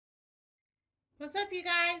What's up, you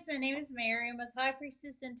guys? My name is Mary. I'm with High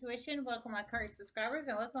Priestess Intuition. Welcome, my current subscribers,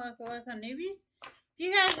 and welcome, newbies. If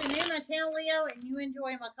you guys are new to my channel, Leo, and you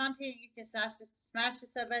enjoy my content, you can smash the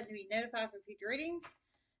sub button to be notified for future readings.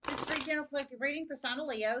 This is free general collective reading for sign of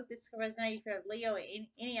Leo. This can resonate if you have Leo in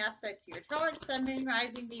any aspects of your chart: Sun, Moon,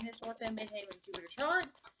 Rising, Venus, North Node, Midheaven, and Jupiter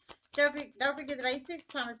charts. Don't forget the basics.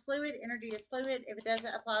 Time is fluid. Energy is fluid. If it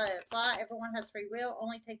doesn't apply, let it fly. Everyone has free will.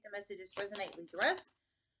 Only take the messages resonate. Leave the rest.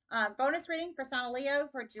 Bonus reading for Sign of Leo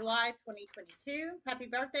for July 2022. Happy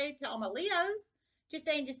birthday to all my Leos. Just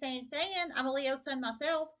saying. I'm a Leo sun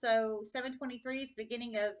myself, so 7/23 is the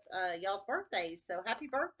beginning of y'all's birthdays. So happy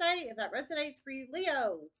birthday if that resonates for you,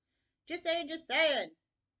 Leo. Just saying.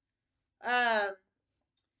 Um,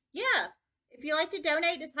 yeah. If you'd like to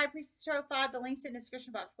donate, this High Priestess Tarot 5, the link's in the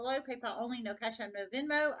description box below. PayPal only, no Cash App, no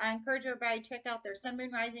Venmo. I encourage everybody to check out their Sun,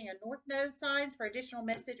 Moon, Rising, and North Node signs for additional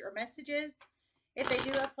message or messages if they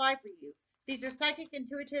do apply for you. These are psychic,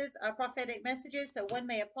 intuitive, prophetic messages, so one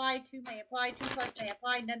may apply, two may apply, 2 plus may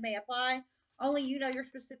apply, none may apply. Only you know your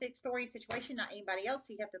specific story situation, not anybody else.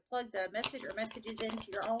 So you have to plug the message or messages into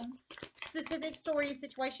your own specific story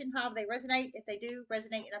situation, however they resonate. If they do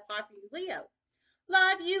resonate and apply for you, Leo.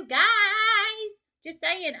 Love you guys. Just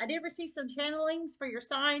saying, I did receive some channelings for your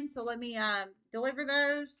signs, so let me deliver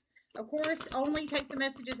those. Of course, only take the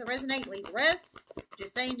messages that resonate, leave the rest.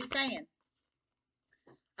 Just saying.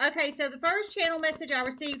 Okay, so the first channel message I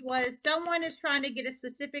received was someone is trying to get a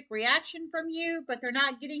specific reaction from you, but they're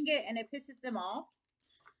not getting it and it pisses them off.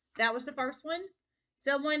 That was the first one.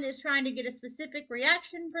 Someone is trying to get a specific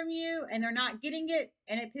reaction from you and they're not getting it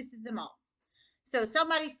and it pisses them off. So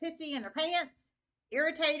somebody's pissing in their pants,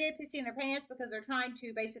 irritated, pissing in their pants because they're trying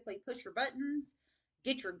to basically push your buttons,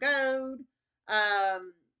 get your goad,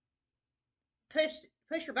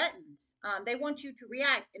 push your buttons. They want you to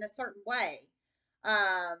react in a certain way.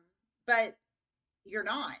 But you're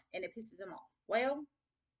not, and it pisses them off. Well,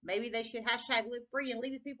 maybe they should hashtag live free and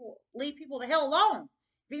leave people the hell alone.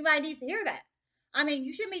 If anybody needs to hear that. I mean,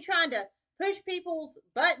 you shouldn't be trying to push people's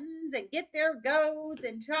buttons and get their goes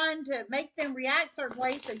and trying to make them react certain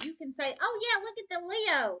ways so you can say, oh yeah, look at the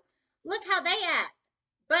Leo. Look how they act.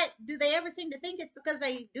 But do they ever seem to think it's because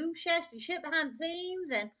they do shasty shit behind the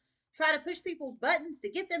scenes and try to push people's buttons to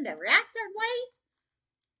get them to react certain ways?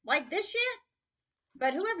 Like this shit?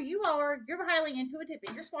 But whoever you are, you're highly intuitive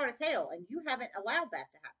and you're smart as hell, and you haven't allowed that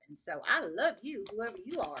to happen. So I love you, whoever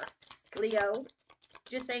you are, Leo.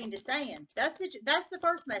 Just saying. That's the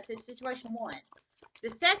first message, situation one. The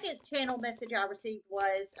second channel message I received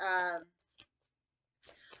was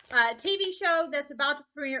a TV show that's about to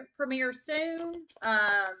premiere soon.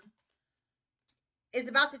 Is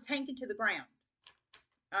about to tank into the ground.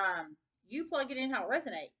 You plug it in how it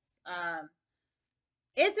resonates.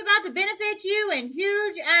 It's about to benefit you in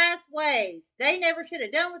huge ass ways. They never should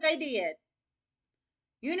have done what they did.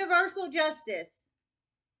 Universal justice.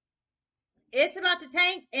 It's about to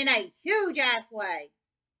tank in a huge ass way.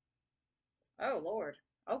 Oh, Lord.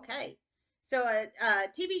 Okay. So a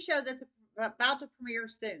TV show that's about to premiere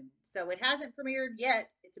soon. So it hasn't premiered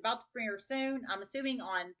yet. It's about to premiere soon. I'm assuming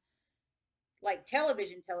on like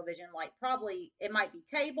television, like probably it might be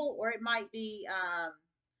cable or it might be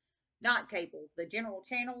not cables, the general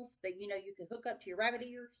channels that you can hook up to your rabbit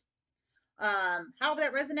ears. However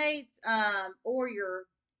that resonates, or your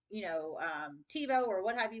TiVo or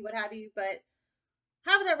what have you. But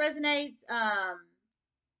however that resonates, I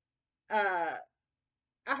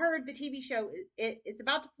heard the TV show it's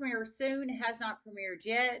about to premiere soon. It has not premiered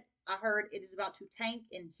yet. I heard it is about to tank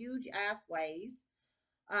in huge ass ways.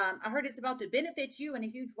 I heard it's about to benefit you in a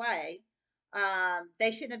huge way. They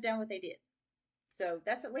shouldn't have done what they did. So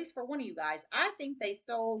that's at least for one of you guys. I think they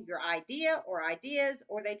stole your idea or ideas,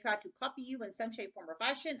 or they tried to copy you in some shape, form, or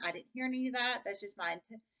fashion. I didn't hear any of that. That's just my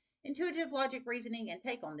intuitive logic, reasoning, and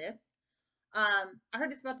take on this. I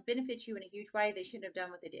heard it's about to benefit you in a huge way. They shouldn't have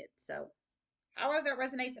done what they did. So however that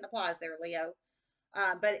resonates and applies there, Leo.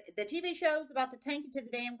 But the TV show is about to tank into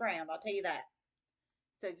the damn ground. I'll tell you that.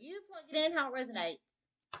 So you plug it in how it resonates.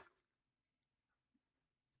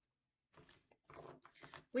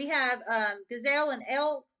 We have gazelle and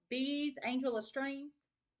elk, bees, angel of stream.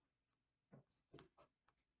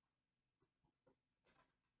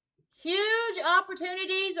 Huge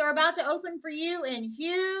opportunities are about to open for you in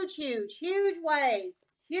huge ways.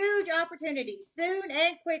 Huge opportunities soon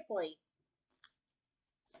and quickly.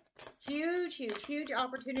 Huge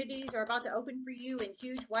opportunities are about to open for you in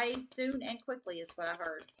huge ways soon and quickly is what I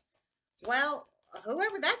heard. Well,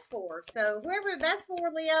 whoever that's for. So whoever that's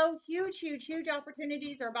for, Leo, huge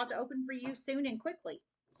opportunities are about to open for you soon and quickly,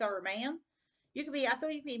 sir, ma'am. I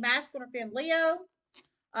feel you can be masculine or femme, Leo.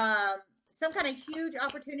 some kind of huge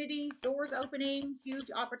opportunities, doors opening, huge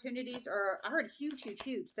opportunities, or I heard huge, huge,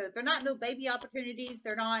 huge. So they're not no baby opportunities.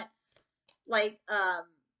 They're not like,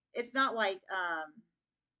 it's not like,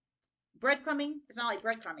 breadcrumbing. It's not like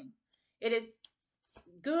breadcrumbing. It is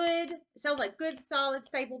good. It sounds like good, solid,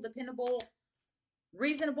 stable, dependable,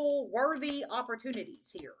 reasonable, worthy opportunities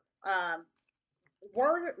here.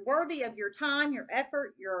 Worthy of your time, your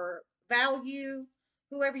effort, your value,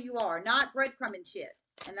 whoever you are, not breadcrumbing shit.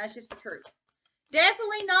 And that's just the truth.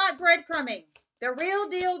 Definitely not breadcrumbing. The real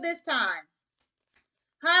deal this time.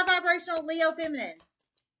 High vibrational Leo feminine.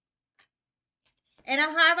 And a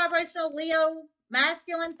high vibrational Leo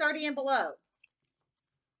masculine 30 and below.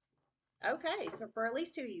 Okay, so for at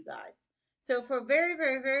least two of you guys. So for very,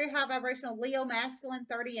 very, very high vibrational Leo masculine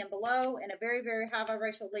 30 and below, and a very, very high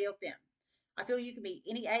vibrational Leo femme. I feel you can be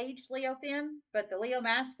any age Leo femme, but the Leo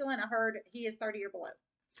masculine, I heard he is 30 or below.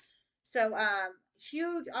 So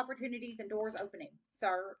huge opportunities and doors opening.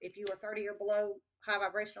 So if you are 30 or below high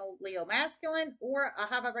vibrational Leo masculine or a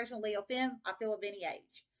high vibrational Leo femme, I feel of any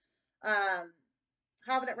age.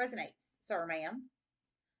 However that resonates, sir, ma'am.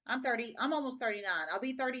 I'm 30. I'm almost 39. I'll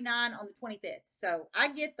be 39 on the 25th. So I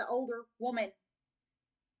get the older woman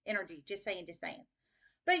energy. Just saying, just saying.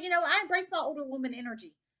 But, you know, I embrace my older woman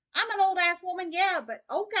energy. I'm an old ass woman, yeah, but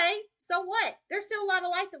okay. So what? There's still a lot of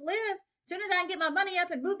life to live. As soon as I can get my money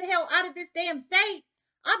up and move the hell out of this damn state,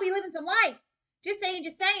 I'll be living some life. Just saying,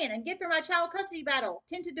 and get through my child custody battle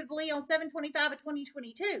tentatively on 7/25 of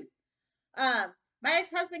 2022. My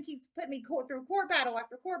ex-husband keeps putting me through court battle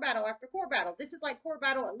after court battle after court battle. This is like court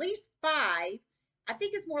battle at least 5. I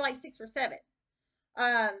think it's more like 6 or 7.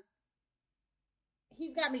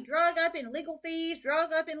 He's got me drug up in legal fees,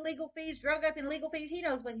 drug up in legal fees. He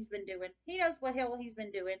knows what he's been doing. He knows what hell he's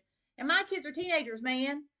been doing. And my kids are teenagers,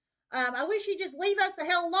 man. I wish he'd just leave us the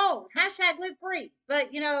hell alone. # live free.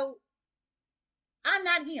 But, you know, I'm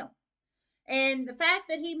not him. And the fact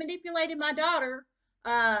that he manipulated my daughter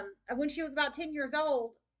when she was about 10 years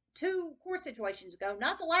old, 2 court situations ago,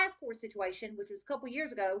 not the last court situation, which was a couple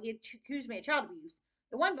years ago, he accused me of child abuse.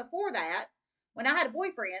 The one before that, when I had a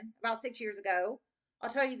boyfriend about 6 years ago, I'll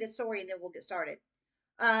tell you this story and then we'll get started.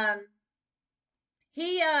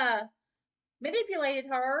 He manipulated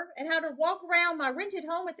her and had her walk around my rented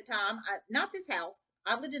home at the time. Not this house.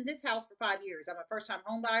 I lived in this house for 5 years. I'm a first-time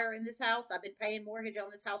home buyer in this house. I've been paying mortgage on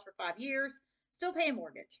this house for 5 years. Still paying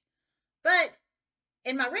mortgage. But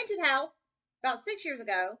in my rented house, about 6 years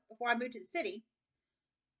ago, before I moved to the city,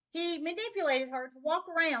 he manipulated her to walk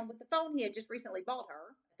around with the phone he had just recently bought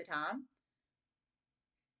her at the time,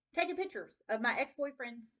 taking pictures of my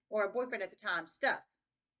ex-boyfriend's or boyfriend at the time stuff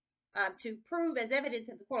to prove as evidence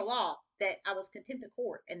in the court of law that I was contempt of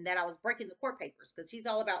court and that I was breaking the court papers, because he's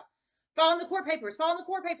all about following the court papers, following the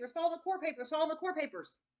court papers, following the court papers, following the court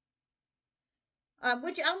papers.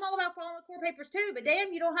 Which I'm all about following the court papers too, but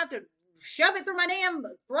damn, you don't have to shove it through my damn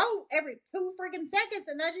throat every 2 freaking seconds,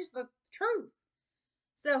 and that's just the truth.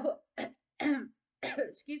 So,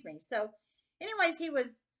 excuse me. So, anyways, he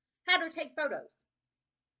had her take photos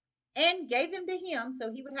and gave them to him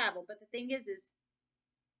so he would have them. But the thing is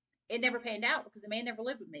it never panned out because the man never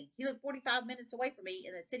lived with me. He lived 45 minutes away from me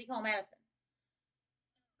in the city called Madison.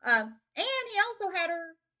 And he also had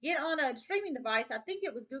her get on a streaming device. I think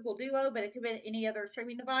it was Google Duo, but it could be any other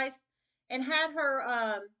streaming device, and had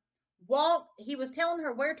her walk. He was telling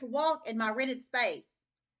her where to walk in my rented space.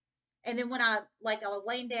 And then when I was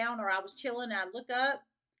laying down or I was chilling and I look up,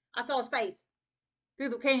 I saw his face through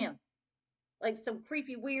the cam. Like some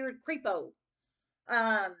creepy, weird creepo.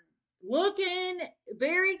 Looking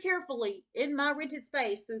very carefully in my rented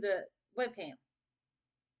space through the webcam.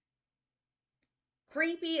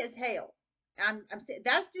 Creepy as hell.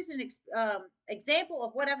 That's just an example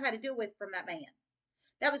of what I've had to deal with from that man.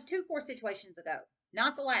 That was 2 court situations ago.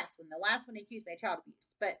 Not the last one. The last one accused me of child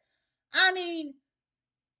abuse. But, I mean,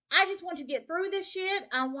 I just want to get through this shit.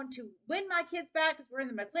 I want to win my kids back because we're in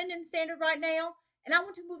the McClendon standard right now. And I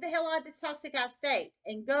want to move the hell out of this toxic ass state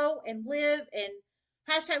and go and live and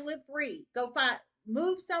 # live free. Go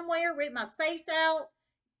move somewhere, rent my space out,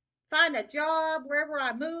 find a job wherever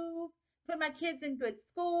I move, put my kids in good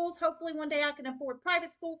schools. Hopefully one day I can afford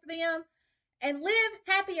private school for them and live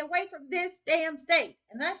happy away from this damn state.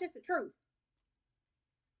 And that's just the truth.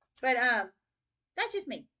 But that's just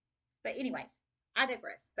me. But anyways, I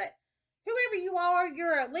digress. But whoever you are,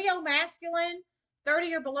 you're a Leo masculine,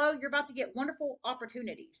 30 or below, you're about to get wonderful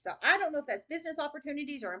opportunities. So I don't know if that's business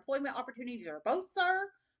opportunities or employment opportunities or both, sir,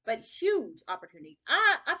 but huge opportunities.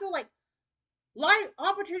 I feel like life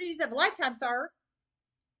opportunities of a lifetime, sir.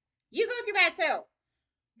 You go with your bad self.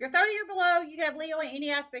 You're 30 or below, you can have Leo in any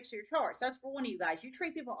aspects of your chart. So that's for one of you guys. You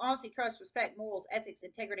treat people honesty, trust, respect, morals, ethics,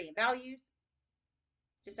 integrity, and values.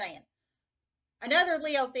 Just saying. Another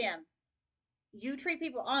Leo theme. You treat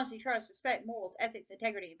people honesty, trust, respect, morals, ethics,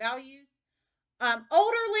 integrity, and values.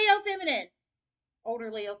 Older Leo feminine.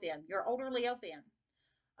 Older Leo femme. You're older Leo femme.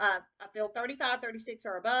 I feel 35, 36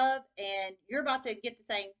 or above, and you're about to get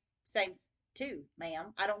the same too,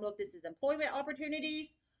 ma'am. I don't know if this is employment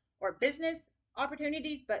opportunities or business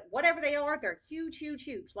opportunities, but whatever they are, they're huge, huge,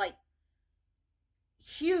 huge. Like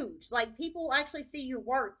huge. Like people actually see your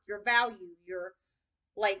worth, your value, your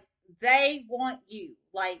like they want you.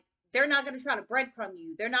 Like they're not going to try to breadcrumb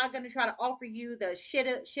you. They're not going to try to offer you the shit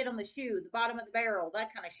on the shoe, the bottom of the barrel,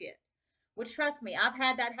 that kind of shit. Which trust me, I've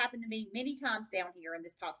had that happen to me many times down here in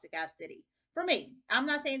this toxic ass city. For me, I'm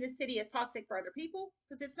not saying this city is toxic for other people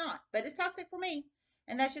because it's not, but it's toxic for me,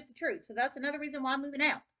 and that's just the truth. So that's another reason why I'm moving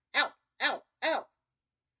out, out, out, out.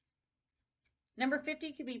 Number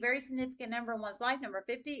 50 could be a very significant number in one's life. Number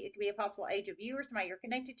 50, it could be a possible age of you or somebody you're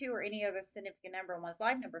connected to or any other significant number in one's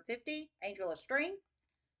life. Number 50, angel of strength.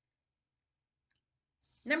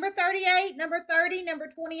 Number 38, number 30, number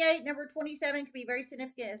 28, number 27 could be very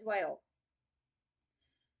significant as well.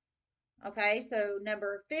 Okay, so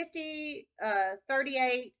number 50,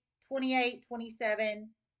 38, 28, 27,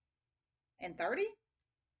 and 30,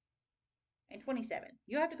 and 27.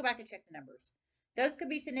 You have to go back and check the numbers. Those could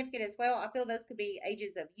be significant as well. I feel those could be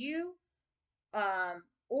ages of you,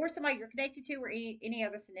 or somebody you're connected to, or any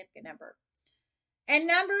other significant number. And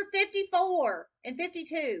number 54 and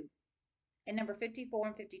 52. And number 54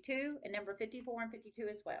 and 52. And number 54 and 52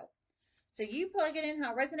 as well. So you plug it in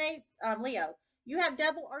how it resonates. Leo, you have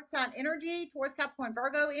double earth sign energy, Taurus, Capricorn,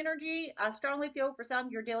 Virgo energy. I strongly feel for some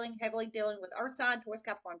you're heavily dealing with earth sign, Taurus,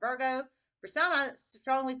 Capricorn, Virgo. For some, I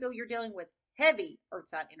strongly feel you're dealing with heavy earth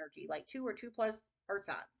sign energy, like 2 or 2 plus earth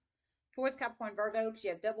signs. Taurus, Capricorn, Virgo, because you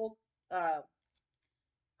have double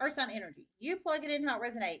earth sign energy. You plug it in how it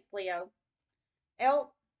resonates, Leo.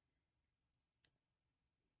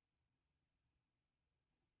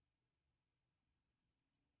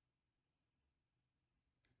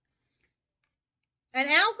 An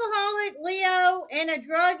alcoholic Leo and a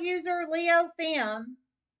drug user Leo femme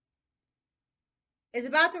is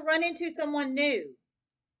about to run into someone new.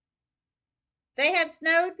 They have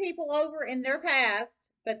snowed people over in their past,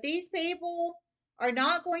 but these people are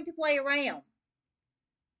not going to play around.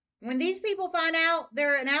 When these people find out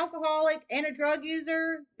they're an alcoholic and a drug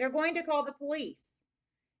user, they're going to call the police.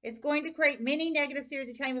 It's going to create many negative series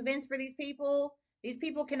of chain events for these people. These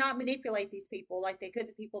people cannot manipulate these people like they could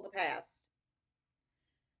the people of the past.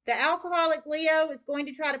 The alcoholic Leo is going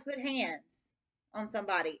to try to put hands on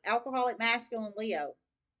somebody. Alcoholic masculine Leo.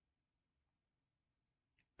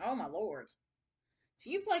 Oh my Lord. So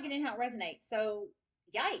you plug it in how it resonates. So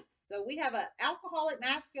yikes. So we have an alcoholic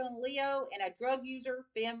masculine Leo and a drug user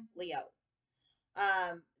femme Leo.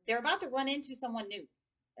 They're about to run into someone new,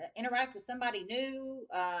 interact with somebody new,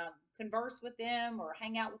 converse with them or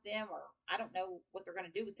hang out with them, or I don't know what they're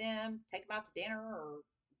going to do with them, take them out to dinner or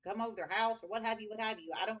come over their house or what have you.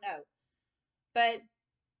 I don't know. But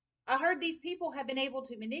I heard these people have been able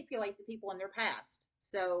to manipulate the people in their past.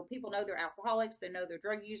 So people know they're alcoholics, they know they're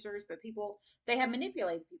drug users, but they have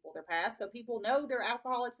manipulated people in their past. So people know they're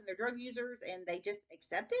alcoholics and they're drug users and they just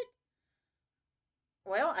accept it.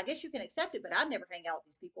 Well, I guess you can accept it, but I'd never hang out with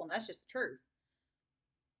these people, and that's just the truth.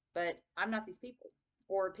 But I'm not these people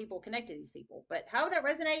or people connected to these people. But how that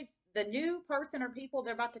resonates, the new person or people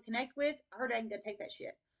they're about to connect with, I heard I ain't gonna take that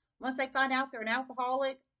shit. Once they find out they're an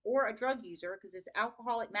alcoholic or a drug user, because it's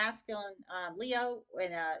alcoholic masculine Leo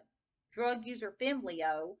and a drug user femme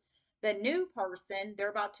Leo, the new person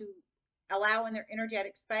they're about to allow in their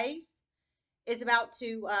energetic space is about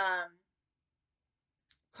to, I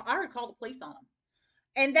heard call the police on them.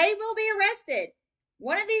 And they will be arrested.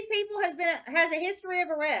 One of these people has a history of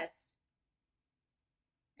arrest.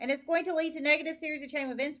 And it's going to lead to negative series of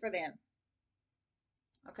chain events for them.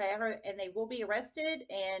 Okay, I heard, and they will be arrested.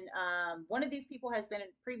 And one of these people has been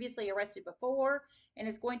previously arrested before, and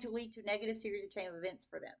it's going to lead to negative series of chain of events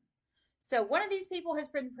for them. So one of these people has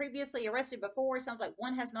been previously arrested before. It sounds like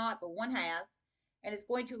one has not, but one has. And it's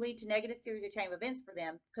going to lead to negative series of chain of events for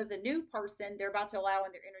them because the new person they're about to allow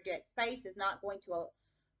in their energetic space is not going to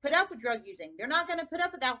put up with drug using. They're not going to put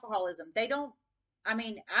up with alcoholism. They don't, I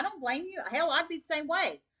mean, I don't blame you. Hell, I'd be the same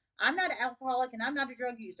way. I'm not an alcoholic and I'm not a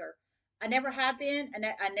drug user. I never have been and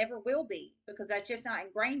I never will be because that's just not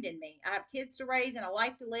ingrained in me. I have kids to raise and a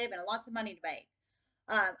life to live and lots of money to make.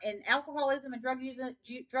 And alcoholism and drug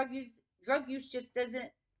use just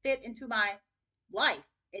doesn't fit into my life.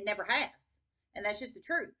 It never has. And that's just the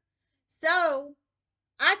truth. So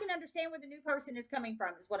I can understand where the new person is coming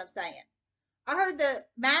from, is what I'm saying. I heard the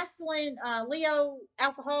masculine Leo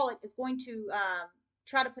alcoholic is going to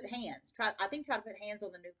try to put hands, try to put hands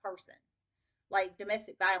on the new person. Like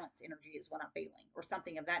domestic violence energy is what I'm feeling, or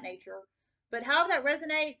something of that nature. But however that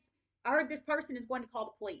resonates, I heard this person is going to call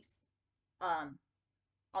the police um,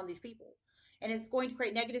 on these people, and it's going to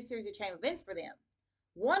create negative series of chain events for them.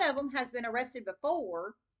 One of them has been arrested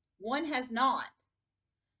before, one has not.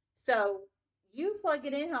 So you plug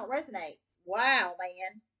it in how it resonates. Wow,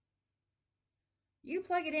 man. You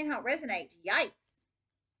plug it in how it resonates. Yikes.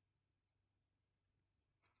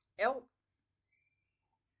 Elk.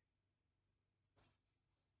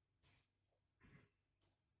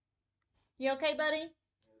 You okay, buddy?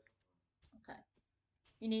 Okay.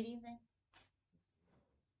 You need anything?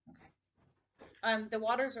 Okay. The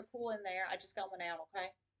waters are cool in there. I just got one out, okay?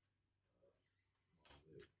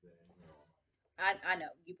 I know.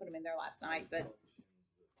 You put them in there last night, but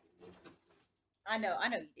I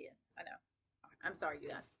know you did. I know. I'm sorry, you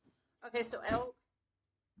guys. Okay, so elk.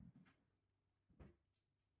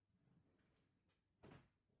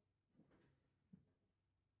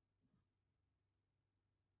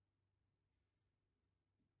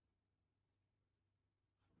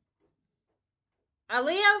 A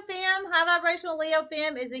Leo femme, high vibrational Leo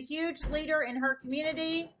femme, is a huge leader in her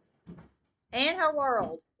community and her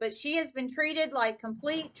world, but she has been treated like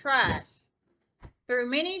complete trash. Through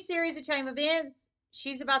many series of chain events,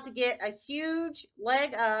 she's about to get a huge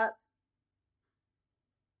leg up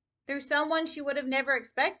through someone she would have never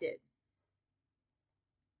expected.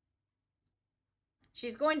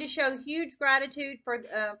 She's going to show huge gratitude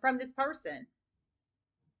from this person.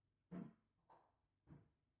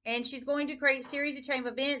 And she's going to create a series of chain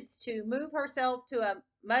events to move herself to a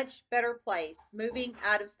much better place, moving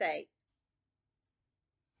out of state.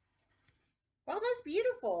 Well, that's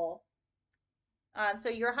beautiful. So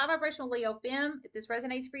you're a high vibrational Leo femme. If this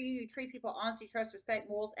resonates for you, you treat people honesty, trust, respect,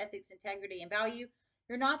 morals, ethics, integrity, and value.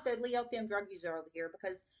 You're not the Leo femme drug user over here,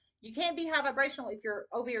 because you can't be high vibrational if you're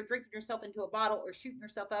over here drinking yourself into a bottle, or shooting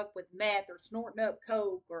yourself up with meth, or snorting up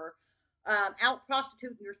coke, or out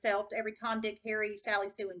prostituting yourself to every Tom, Dick, Harry, Sally,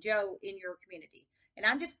 Sue, and Joe in your community. And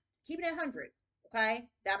I'm just keeping it 100. Okay,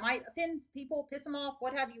 that might offend people, piss them off,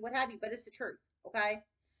 what have you, but it's the truth. Okay.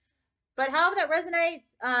 But however that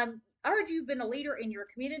resonates, I heard you've been a leader in your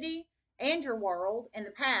community and your world in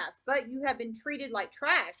the past, but you have been treated like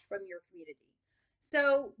trash from your community.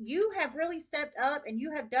 So you have really stepped up and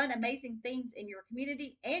you have done amazing things in your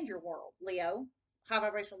community and your world, Leo, high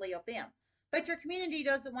vibrational Leo femme. But your community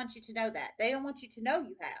doesn't want you to know that. They don't want you to know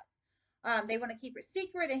you have. They want to keep it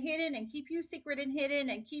secret and hidden, and keep you secret and hidden,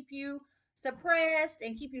 and keep you suppressed,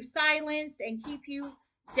 and keep you silenced, and keep you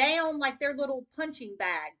down like their little punching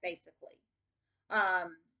bag, basically.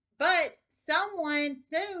 Um, but someone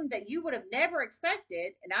soon that you would have never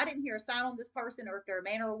expected, and I didn't hear a sign on this person or if they're a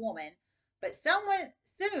man or a woman, but someone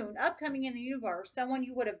soon upcoming in the universe, someone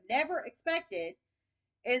you would have never expected,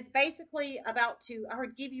 is basically about to, I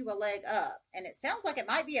heard, give you a leg up. And it sounds like it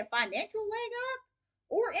might be a financial leg up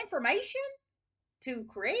or information to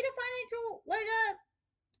create a financial leg up.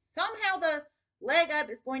 Somehow the leg up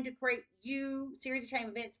is going to create you series of chain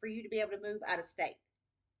events for you to be able to move out of state.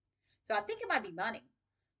 So I think it might be money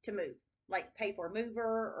to move, like pay for a mover,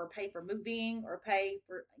 or pay for moving, or pay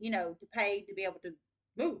for, to pay to be able to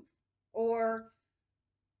move, or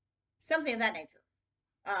something of that nature.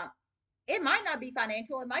 Uh, it might not be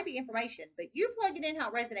financial, it might be information, but you plug it in how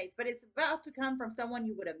it resonates. But it's about to come from someone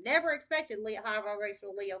you would have never expected, high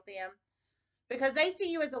vibrational Leo femme, because they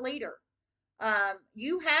see you as a leader.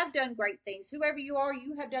 You have done great things. Whoever you are,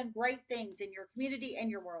 you have done great things in your community and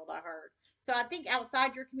your world, I heard. So I think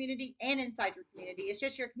outside your community and inside your community, it's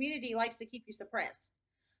just your community likes to keep you suppressed.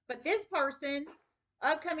 But this person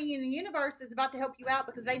upcoming in the universe is about to help you out,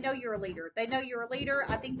 because they know you're a leader. They know you're a leader.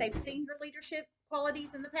 I think they've seen your leadership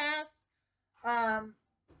qualities in the past. Um,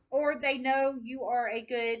 or they know you are a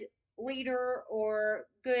good leader, or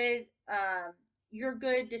good, you're a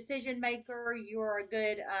good decision maker. You're a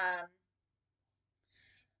good,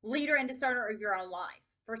 leader and discerner of your own life.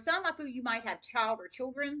 For some, I feel you might have child or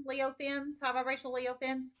children, Leo femmes, high vibrational Leo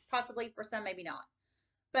femmes. Possibly for some, maybe not.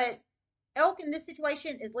 But elk in this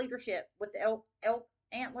situation is leadership with the elk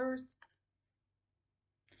antlers.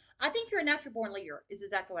 I think you're a natural born leader, is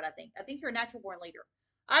exactly what I think. I think you're a natural born leader.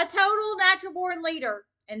 A total natural born leader.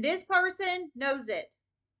 And this person knows it.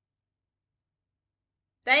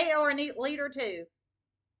 They are a leader too.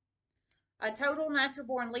 A total natural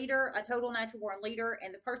born leader,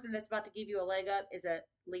 and the person that's about to give you a leg up is a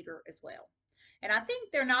leader as well. And I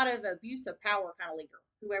think they're not an abuse of power kind of leader,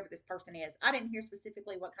 whoever this person is. I didn't hear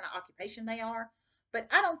specifically what kind of occupation they are, but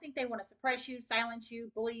I don't think they want to suppress you, silence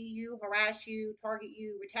you, bully you, harass you, target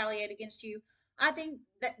you, retaliate against you. I think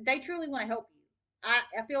that they truly want to help you.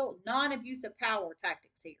 I feel non-abusive power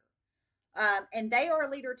tactics here. And they are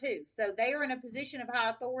a leader too. So they are in a position of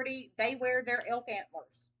high authority. They wear their elk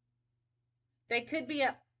antlers. They could be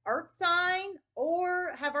a earth sign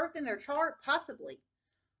or have earth in their chart, possibly,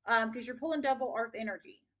 because you're pulling double earth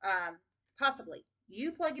energy. Possibly.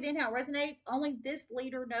 You plug it in how it resonates. Only this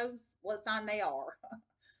leader knows what sign they are.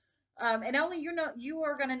 And only you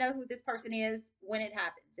are going to know who this person is when it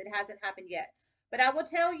happens. It hasn't happened yet. But I will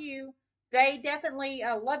tell you, they definitely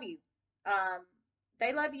love you. Um,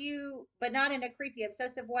 they love you, but not in a creepy,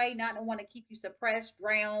 obsessive way, not in a want to keep you suppressed,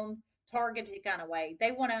 drowned, targeted kind of way.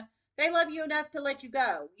 They love you enough to let you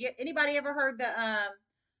go. Anybody ever heard the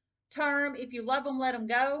term, if you love them, let them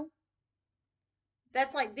go?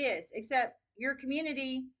 That's like this, except your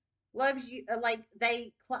community loves you.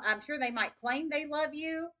 I'm sure they might claim they love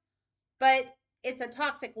you, but it's a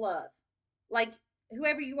toxic love. Like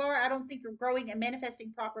whoever you are, I don't think you're growing and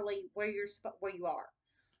manifesting properly where you are.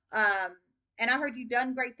 Um, and I heard you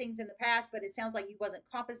done great things in the past, but it sounds like you wasn't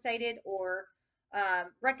compensated or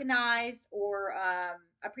recognized or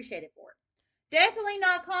appreciated for it. Definitely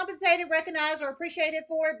not compensated, recognized, or appreciated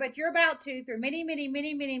for it, but you're about to through many, many,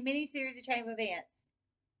 many, many, many series of chain of events.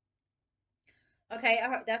 Okay,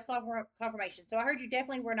 that's confirmation. So I heard you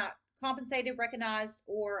definitely were not compensated, recognized,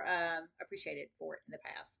 or appreciated for it in the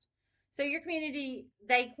past. So your community,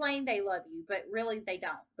 they claim they love you, but really they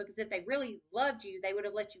don't. Because if they really loved you, they would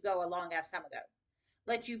have let you go a long ass time ago.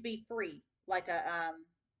 Let you be free, like a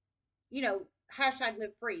you know, hashtag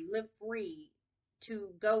live free to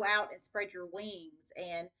go out and spread your wings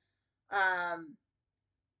and um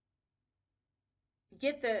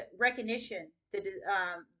get the recognition,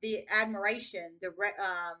 the admiration, the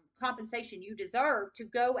compensation you deserve to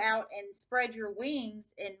go out and spread your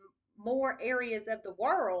wings in more areas of the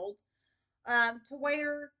world, to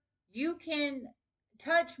where you can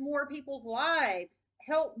touch more people's lives,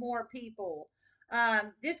 help more people.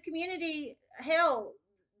 This community, hell,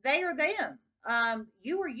 they are them.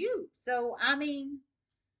 You are you. So I mean,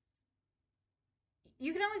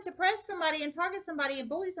 you can only suppress somebody and target somebody and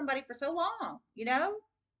bully somebody for so long,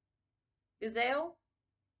 Gazelle.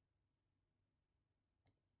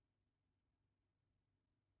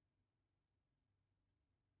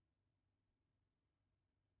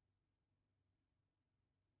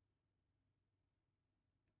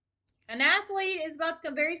 An athlete is about to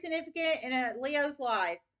become very significant in a Leo's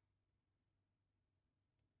life,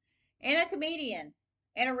 and a comedian,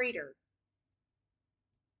 and a reader.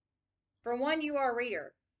 For one, you are a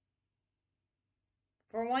reader.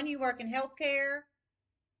 For one, you work in healthcare.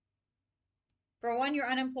 For one, you're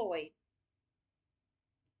unemployed.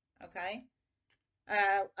 Okay.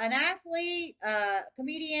 An athlete,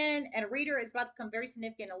 comedian, and a reader is about to become very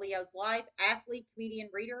significant in Leo's life. Athlete, comedian,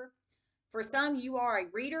 reader. For some, you are a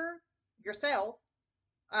reader yourself,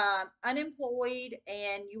 unemployed,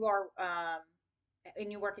 and you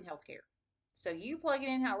work in healthcare. So you plug it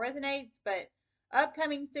in how it resonates. But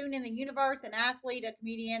upcoming soon in the universe, an athlete, a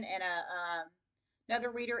comedian, and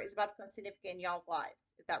another reader is about to become significant in y'all's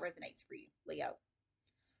lives. If that resonates for you, Leo.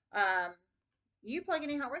 Um, you plug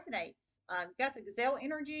it in how it resonates. You got the gazelle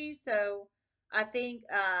energy, so I think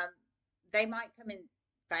they might come in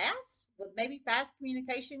fast with maybe fast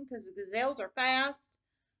communication because the gazelles are fast.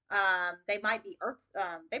 They might be earth.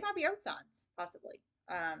 They might be earth signs, possibly.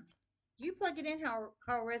 You plug it in how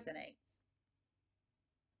it resonates.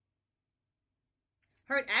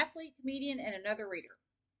 Heard athlete, comedian, and another reader.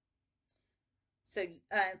 So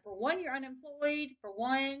for one, you're unemployed. For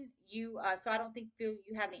one, so I don't feel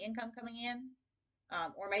you have any income coming in,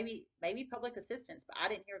 or maybe public assistance, but I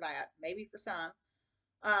didn't hear that. Maybe for some,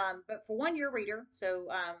 but for one, you're a reader. So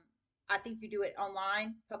I think you do it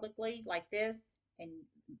online, publicly, like this, and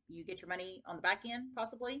you get your money on the back end,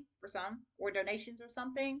 possibly for some, or donations or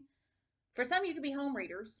something. For some, you could be home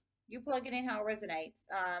readers. You plug it in how it resonates.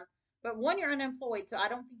 But one, you're unemployed, so I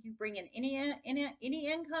don't think you bring in any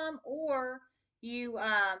income, or you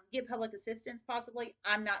get public assistance, possibly.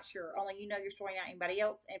 I'm not sure. Only you know your story, not anybody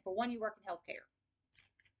else. And for one, you work in healthcare.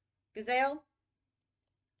 Gazelle.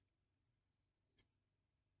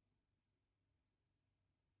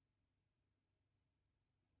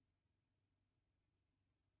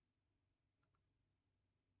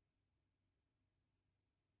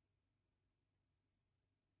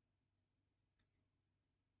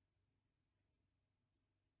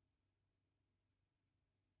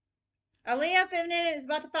 Aaliyah Feminine is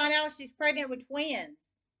about to find out she's pregnant with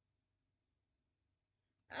twins.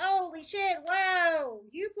 Holy shit, whoa.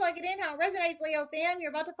 You plug it in how it resonates, Leo Fem.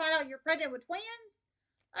 You're about to find out you're pregnant with twins?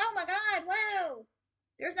 Oh my God, whoa.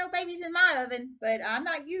 There's no babies in my oven, but I'm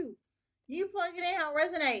not you. You plug it in how it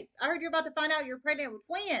resonates. I heard you're about to find out you're pregnant with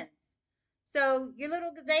twins. So your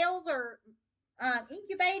little gazelles are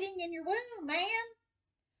incubating in your womb, man.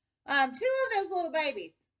 Two of those little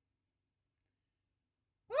babies.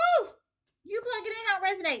 Woo! You plug it in how it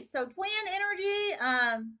resonates. So twin energy.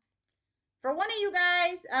 For one of you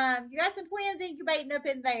guys, you got some twins incubating up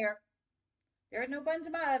in there. There are no buns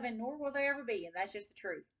in my oven, nor will there ever be, and that's just the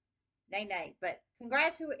truth. Nay, nay. But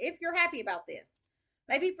congrats if you're happy about this.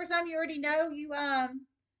 Maybe for some you already know you are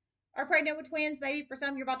pregnant with twins. Maybe for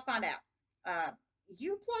some you're about to find out.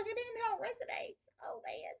 You plug it in how it resonates. Oh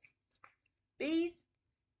man. Bees.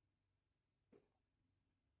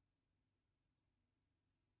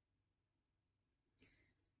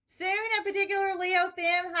 Soon, a particular Leo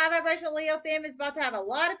femme, high vibrational Leo femme, is about to have a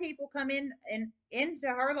lot of people come in and into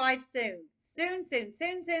her life soon. Soon, soon,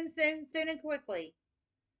 soon, soon, soon, soon, and quickly.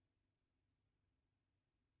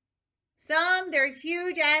 Some, they're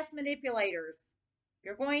huge ass manipulators.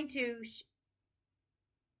 You're going to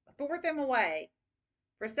thwart them away.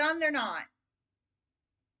 For some, they're not.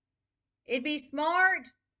 It'd be smart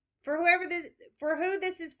for who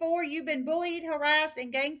this is for. You've been bullied, harassed,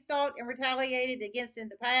 and gang stalked and retaliated against in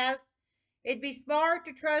the past. It'd be smart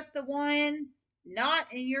to trust the ones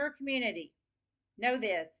not in your community. Know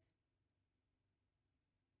this.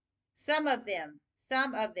 Some of them.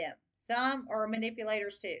 Some are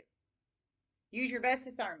manipulators too. Use your best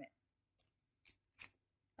discernment.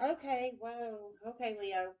 Okay, whoa. Okay,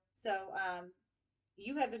 Leo. So,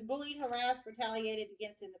 you have been bullied, harassed, retaliated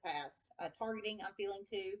against in the past. Targeting, I'm feeling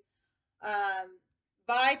too.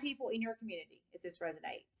 By people in your community, if this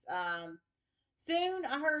resonates. Soon,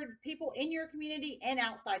 I heard people in your community and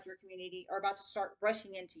outside your community are about to start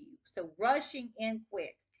rushing into you. So, rushing in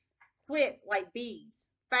quick. Quick, like bees.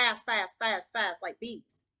 Fast, fast, fast, fast, like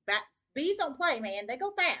bees. Bees don't play, man. They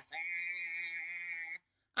go fast.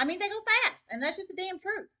 I mean, they go fast, and that's just the damn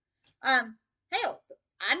truth. Hell,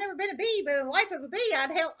 I've never been a bee, but in the life of a bee,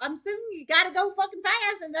 I'm assuming you got to go fucking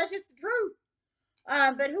fast, and that's just the truth.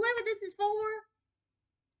 But whoever this is for,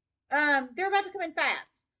 they're about to come in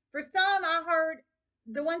fast. For some, I heard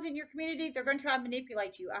the ones in your community, they're going to try and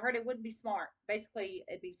manipulate you. I heard it wouldn't be smart. Basically,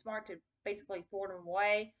 it'd be smart to basically thwart them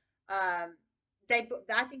away. I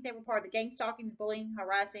think they were part of the gang stalking, the bullying,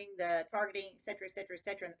 harassing, the targeting, etc., etc.,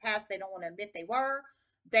 etc. In the past, they don't want to admit they were.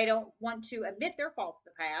 They don't want to admit their faults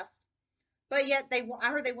in the past, but yet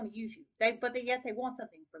I heard they want to use you. Yet they want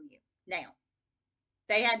something from you now.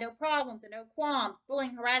 They had no problems and no qualms,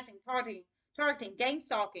 bullying, harassing, targeting, gang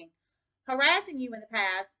stalking, harassing you in the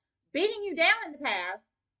past, beating you down in the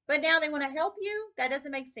past, but now they want to help you? That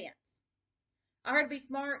doesn't make sense. I heard to be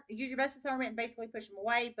smart, use your best discernment, and basically push them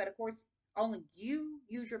away, but of course, only you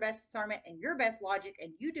use your best discernment and your best logic,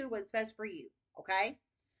 and you do what's best for you, okay?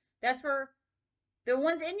 That's for the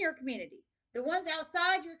ones in your community. The ones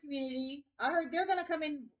outside your community, I heard they're going to come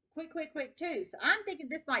in quick, quick, quick too. So I'm thinking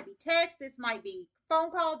this might be text, this might be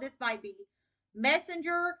phone call, this might be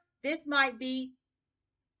messenger, this might be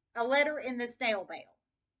a letter in the snail mail.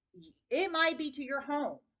 It might be to your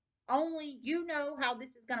home. Only you know how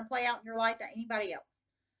this is going to play out in your life, not anybody else.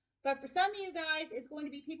 But for some of you guys, it's going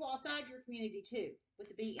to be people outside your community too, with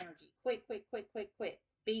the bee energy. Quick, quick, quick, quick, quick.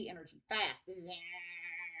 Bee energy, fast.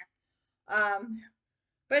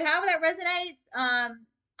 But however that resonates,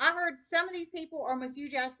 I heard some of these people are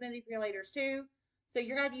huge ass manipulators too. So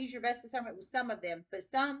you're going to have to use your best discernment with some of them, but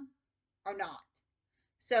some are not.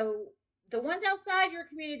 So the ones outside your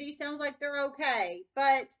community sounds like they're okay,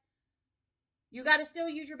 but you got to still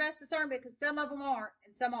use your best discernment because some of them aren't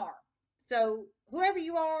and some are. So whoever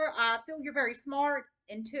you are, I feel you're very smart,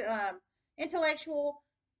 intellectual,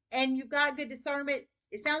 and you've got good discernment.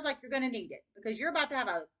 It sounds like you're going to need it because you're about to have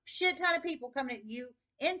a shit ton of people coming at you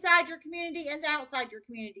inside your community and outside your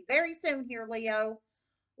community very soon here, Leo.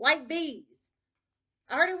 Like bees.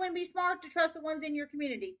 I heard it wouldn't be smart to trust the ones in your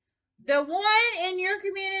community. The one in your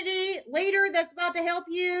community leader that's about to help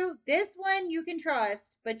you, this one you can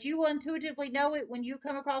trust, but you will intuitively know it when you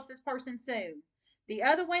come across this person soon. The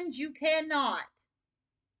other ones you cannot.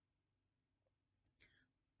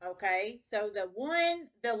 Okay, so the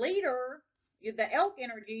leader, the elk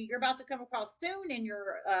energy, you're about to come across soon in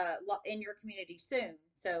your community soon.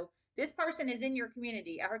 So this person is in your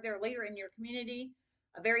community. I heard they're a leader in your community,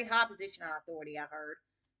 a very high position of authority. I heard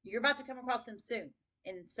you're about to come across them soon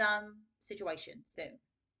in some situation soon,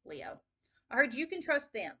 Leo. I heard you can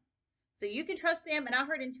trust them, so you can trust them, and I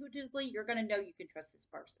heard intuitively you're going to know you can trust this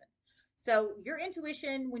person. So your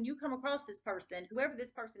intuition, when you come across this person, whoever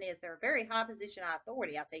this person is, they're a very high position of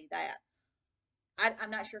authority. I'll tell you that.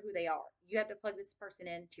 I'm not sure who they are. You have to plug this person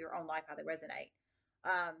into your own life, how they resonate.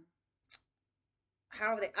 Um,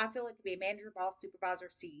 how they, I feel it could be a manager, boss, supervisor,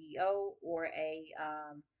 CEO, or a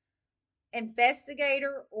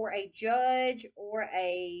investigator, or a judge, or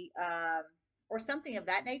something of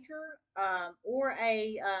that nature, or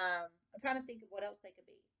a I'm trying to think of what else they could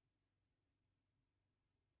be,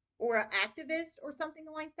 or an activist or something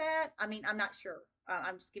like that. I mean, I'm not sure.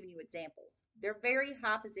 I'm just giving you examples. They're very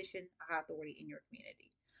high position, high authority in your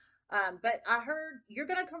community. But I heard you're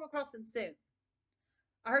going to come across them soon.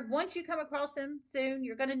 I heard once you come across them soon,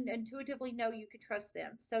 you're going to intuitively know you can trust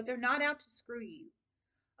them. So they're not out to screw you.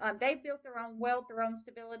 They've built their own wealth, their own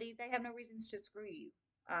stability. They have no reasons to screw you,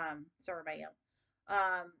 sir, ma'am.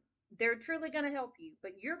 Um, they're truly going to help you,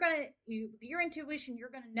 but your intuition,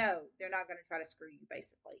 you're going to know they're not going to try to screw you.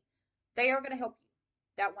 Basically, they are going to help you.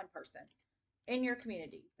 That one person in your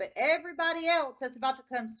community, but everybody else that's about to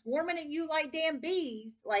come swarming at you like damn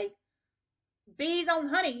bees, like bees on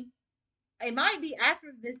honey. It might be after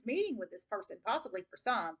this meeting with this person, possibly for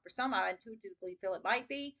some. For some, I intuitively feel it might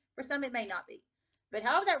be. For some, it may not be. But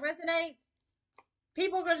however that resonates,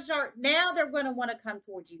 people are going to start. Now they're going to want to come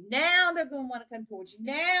towards you. Now they're going to want to come towards you.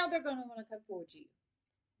 Now they're going to want to come towards you.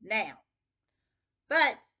 Now.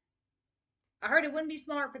 But I heard it wouldn't be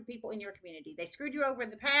smart for the people in your community. They screwed you over in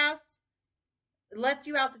the past, left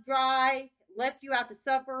you out to dry, left you out to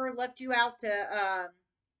suffer, left you out to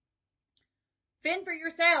fend for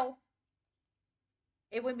yourself.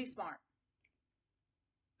 It wouldn't be smart.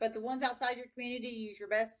 But the ones outside your community, use your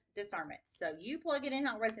best discernment. So you plug it in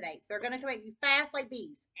how it resonates. They're going to come at you fast like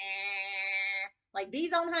bees. Like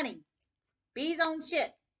bees on honey. Bees on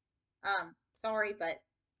shit. Sorry, but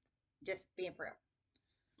just being for real.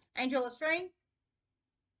 Angel of Strength.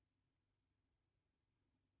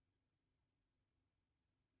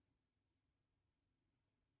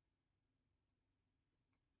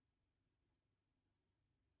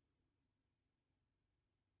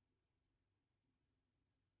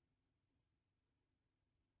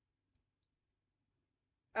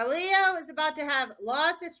 A Leo is about to have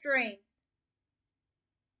lots of strength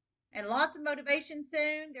and lots of motivation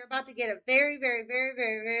soon. They're about to get a very, very, very,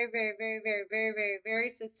 very, very, very, very, very, very, very, very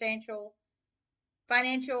substantial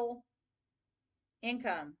financial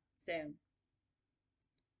income soon.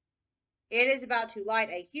 It is about to light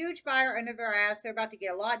a huge fire under their ass. They're about to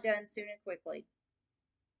get a lot done soon and quickly.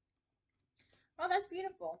 Oh, that's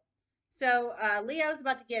beautiful. So Leo's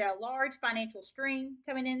about to get a large financial stream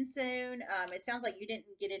coming in soon. It sounds like you didn't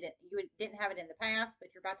get it. You didn't have it in the past, but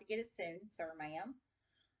you're about to get it soon, sir, ma'am.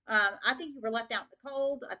 I think you were left out in the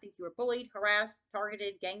cold. I think you were bullied, harassed,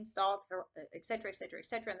 targeted, gang stalked, etc., etc.,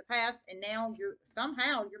 etc. in the past, and now you're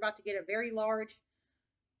about to get a very large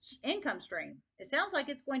income stream. It sounds like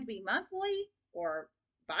it's going to be monthly or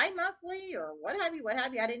bi-monthly or what have you, what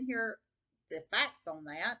have you. I didn't hear the facts on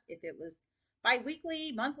that. If it was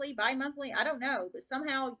bi-weekly, monthly, bi-monthly, I don't know, but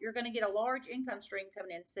somehow you're going to get a large income stream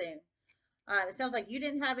coming in soon. It sounds like you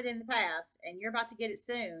didn't have it in the past and you're about to get it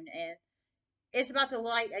soon, and it's about to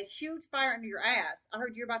light a huge fire under your ass. I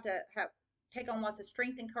heard you're about to take on lots of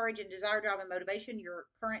strength and courage and desire, drive, and motivation. Your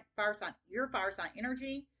current fire sign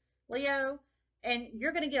energy, Leo, and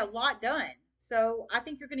you're going to get a lot done. So I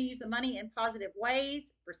think you're going to use the money in positive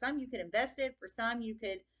ways. For some, you could invest it. For some, you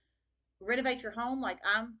could renovate your home, like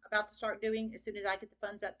I'm about to start doing as soon as I get the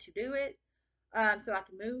funds up to do it, so I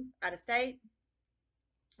can move out of state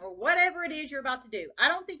or whatever it is you're about to do. I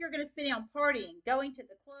don't think you're going to spend it on partying, going to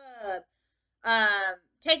the club,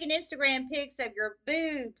 taking Instagram pics of your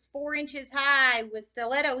boobs 4 inches high with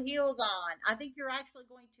stiletto heels on. I think you're actually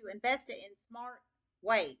going to invest it in smart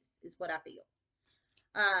ways, is what I feel.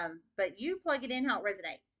 But you plug it in how it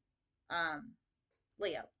resonates.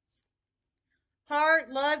 Leo.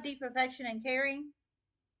 Heart, love, deep affection, and caring.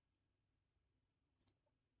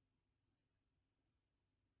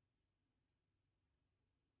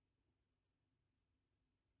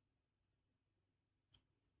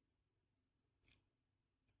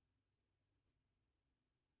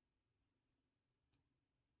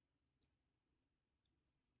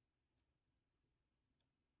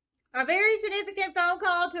 A very significant phone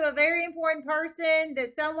call to a very important person,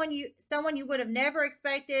 that someone you would have never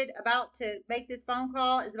expected about to make this phone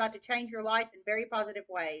call is about to change your life in very positive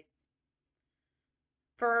ways.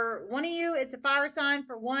 For one of you, it's a fire sign.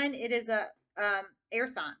 For one, it is a air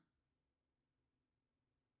sign.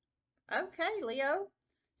 Okay, Leo.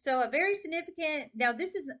 So a very significant. Now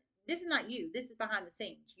this is not you. This is behind the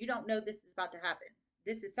scenes. You don't know this is about to happen.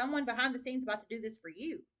 This is someone behind the scenes about to do this for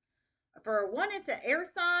you. For one, it's an air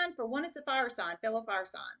sign. For one, it's a fire sign, fellow fire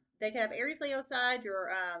sign. They can have Aries, Leo side,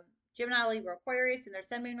 your Gemini, Libra, Aquarius, and their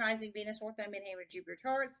Sun, Moon, Rising, Venus, North Node, Midheaven, Jupiter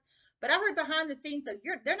charts. But I heard behind the scenes, so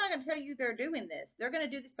they're not going to tell you they're doing this. They're going to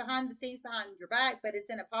do this behind the scenes, behind your back, but it's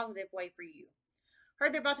in a positive way for you.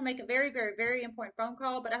 Heard they're about to make a very, very, very important phone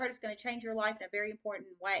call, but I heard it's going to change your life in a very important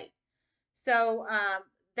way. So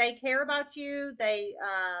they care about you.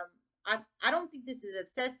 I don't think this is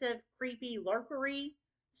obsessive, creepy, lurkery,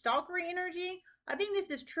 stalkery energy. I think this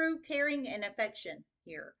is true caring and affection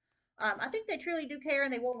here. I think they truly do care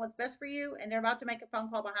and they want what's best for you, and they're about to make a phone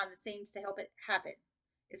call behind the scenes to help it happen,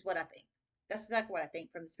 is what I think. That's exactly what I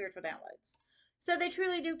think from the spiritual downloads. So they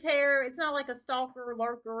truly do care. It's not like a stalker,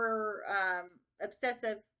 lurker,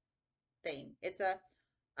 obsessive thing. It's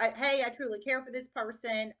hey, I truly care for this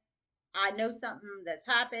person. I know something that's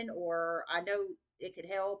happened, or I know it could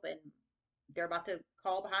help, and they're about to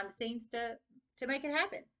call behind the scenes to make it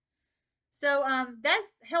happen. So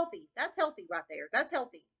that's healthy. That's healthy right there. That's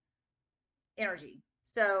healthy energy.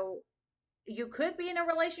 So you could be in a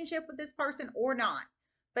relationship with this person or not,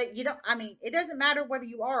 but you don't. I mean, it doesn't matter whether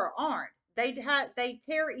you are or aren't. They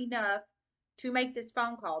care enough to make this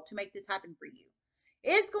phone call to make this happen for you.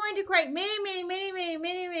 It's going to create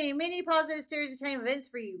many positive series of chain events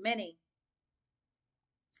for you. Many.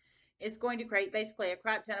 It's going to create basically a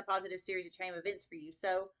crap ton of positive series of chain events for you.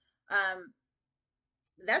 So,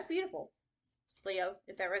 that's beautiful, Leo,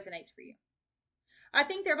 if that resonates for you. I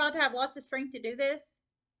think they're about to have lots of strength to do this.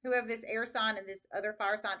 Whoever this air sign and this other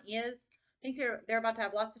fire sign is, I think they're about to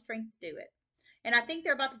have lots of strength to do it. And I think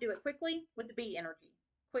they're about to do it quickly with the bee energy.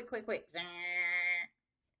 Quick, quick, quick.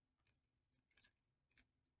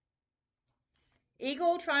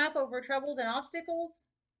 Eagle, triumph over troubles and obstacles.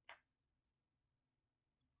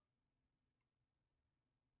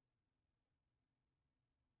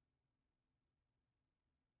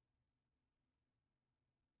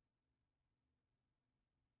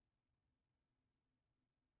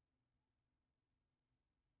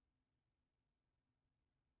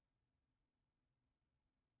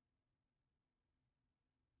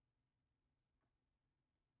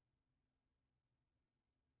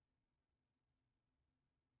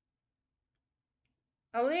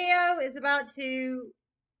 A Leo is about to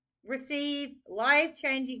receive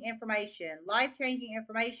life-changing information. Life-changing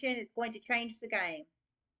information is going to change the game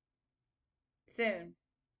soon.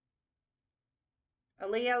 A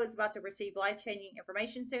Leo is about to receive life-changing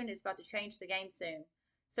information soon. It's about to change the game soon.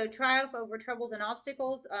 So triumph over troubles and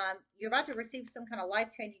obstacles. You're about to receive some kind of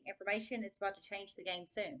life-changing information. It's about to change the game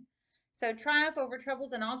soon. So triumph over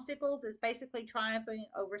troubles and obstacles is basically triumphing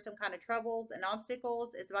over some kind of troubles and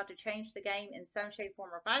obstacles. It's about to change the game in some shape,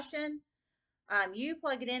 form, or fashion. You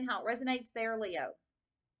plug it in how it resonates there, Leo.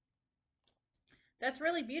 That's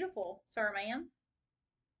really beautiful, sir, man.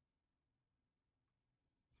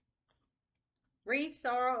 Grief,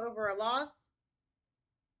 sorrow over a loss.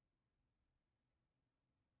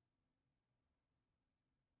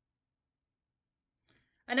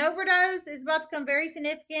 An overdose is about to become very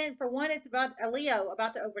significant. For one, it's about a Leo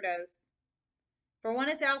about to overdose. For one,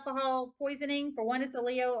 it's alcohol poisoning. For one, it's a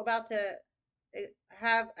Leo about to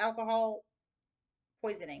have alcohol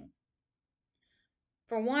poisoning.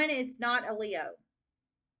 For one, it's not a Leo.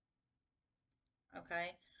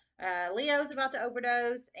 Okay. Leo's about to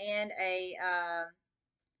overdose, and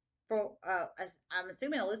I'm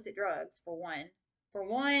assuming illicit drugs for one. For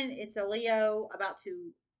one, it's a Leo about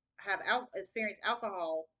to have experience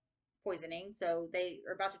alcohol poisoning, so they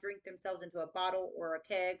are about to drink themselves into a bottle or a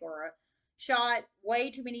keg or a shot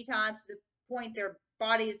way too many times to the point their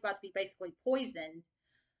body is about to be basically poisoned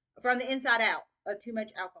from the inside out of too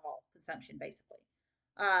much alcohol consumption, basically.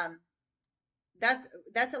 Um,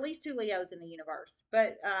 that's at least two Leos in the universe.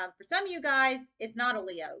 But for some of you guys, it's not a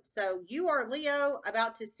Leo. So you are Leo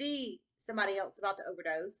about to see somebody else about to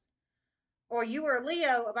overdose, or you are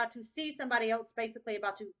Leo about to see somebody else basically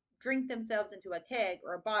about to drink themselves into a keg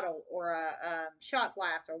or a bottle or a shot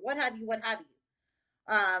glass or what have you, what have you.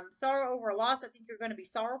 Sorrow over a loss. I think you're going to be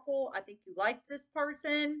sorrowful. I think you like this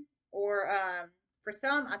person, or for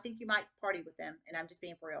some, I think you might party with them. And I'm just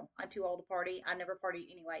being for real. I'm too old to party. I never party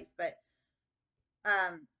anyways, but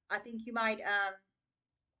I think you might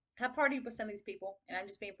have partied with some of these people, and I'm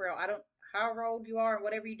just being for real. I don't, however old you are and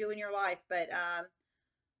whatever you do in your life, but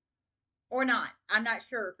or not. I'm not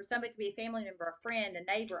sure. For some, it could be a family member, a friend, a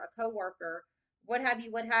neighbor, a coworker, what have you,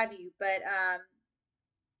 what have you. But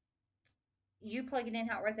you plug it in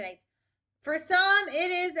how it resonates. For some,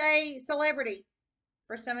 it is a celebrity.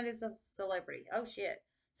 For some, it is a celebrity. Oh shit.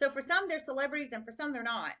 So for some, they're celebrities, and for some, they're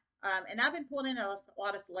not. And I've been pulling in a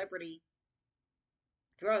lot of celebrity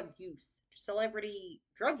celebrity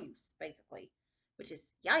drug use, basically, which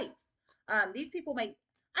is yikes. These people make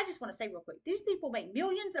I just want to say real quick, these people make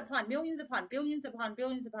millions upon millions upon billions upon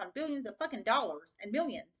billions upon billions of fucking dollars and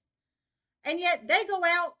millions. And yet they go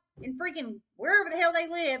out and freaking wherever the hell they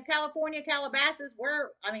live, California, Calabasas,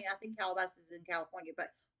 where, I mean, I think Calabasas is in California, but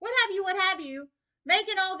what have you,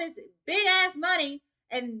 making all this big ass money,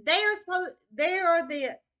 and they are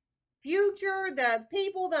the future, the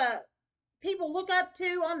people look up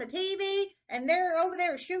to on the TV, and they're over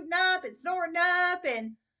there shooting up and snorting up,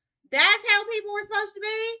 and that's how people were supposed to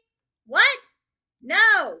be? What?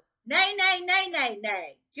 No. Nay, nay, nay, nay,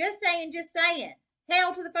 nay. Just saying, just saying.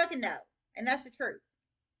 Hell to the fucking no. And that's the truth.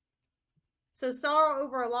 So sorrow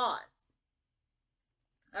over a loss.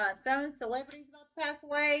 Some celebrities about to pass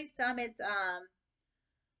away. Some it's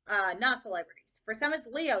not celebrities. For some it's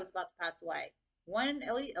Leo's about to pass away. One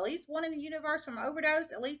at least one in the universe from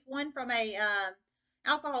overdose. At least one from a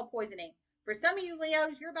alcohol poisoning. For some of you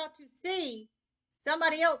Leos, you're about to see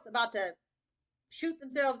somebody else about to shoot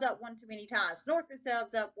themselves up one too many times, snort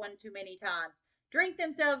themselves up one too many times, drink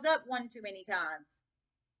themselves up one too many times.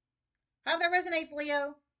 How that resonates,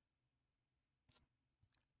 Leo?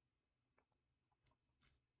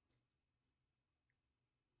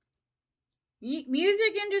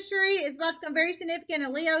 Music industry is about to become very significant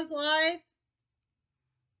in Leo's life.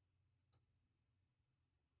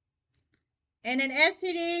 And an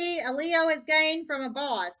STD a Leo has gained from a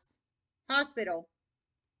boss. Hospital.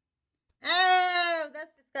 Oh,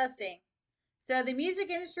 that's disgusting. So the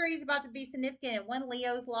music industry is about to be significant in one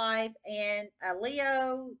Leo's life, and a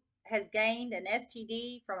Leo has gained an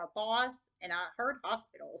STD from a boss, and I heard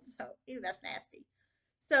hospital. So, ew, that's nasty.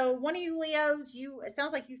 So one of you Leos, it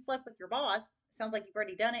sounds like you slept with your boss. It sounds like you've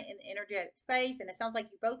already done it in the energetic space, and it sounds like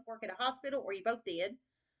you both work at a hospital, or you both did.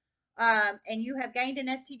 And you have gained an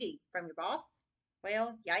STD from your boss.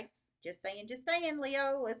 Well, yikes. Just saying,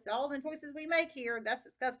 Leo. It's all the choices we make here. That's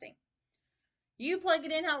disgusting. You plug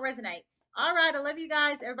it in how it resonates. All right, I love you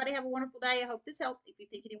guys. Everybody have a wonderful day. I hope this helped. If you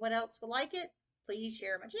think anyone else would like it, please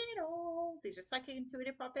share my channel. These are psychic,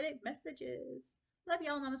 intuitive, prophetic messages. Love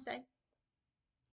y'all. Namaste.